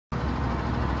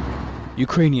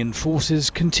Ukrainian forces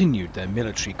continued their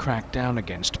military crackdown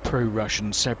against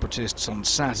pro-Russian separatists on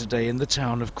Saturday in the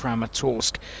town of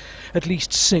Kramatorsk. At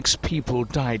least 6 people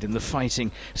died in the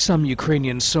fighting. Some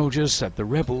Ukrainian soldiers said the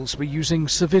rebels were using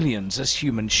civilians as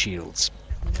human shields.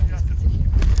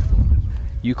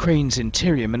 Ukraine's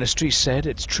Interior Ministry said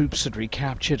its troops had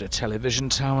recaptured a television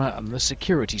tower and the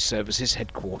security services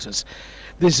headquarters.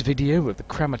 This video of the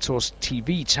Kramatorsk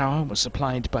TV tower was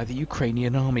supplied by the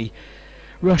Ukrainian army.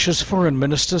 Russia's foreign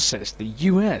minister says the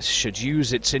US should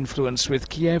use its influence with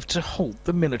Kiev to halt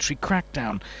the military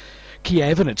crackdown.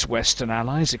 Kiev and its Western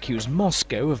allies accuse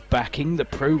Moscow of backing the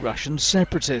pro-Russian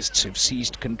separatists who've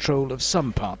seized control of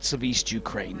some parts of East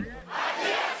Ukraine.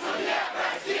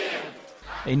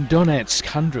 In Donetsk,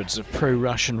 hundreds of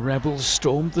pro-Russian rebels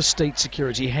stormed the state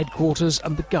security headquarters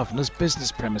and the governor's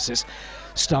business premises.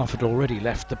 Staff had already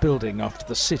left the building after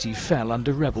the city fell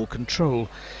under rebel control.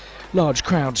 Large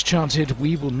crowds chanted,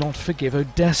 "We will not forgive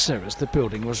Odessa," as the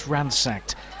building was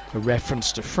ransacked, a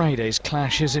reference to Friday's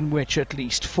clashes in which at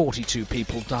least 42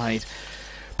 people died.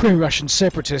 Pro-Russian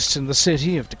separatists in the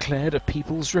city have declared a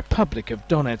People's Republic of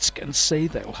Donetsk and say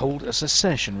they'll hold a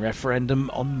secession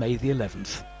referendum on May the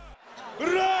 11th.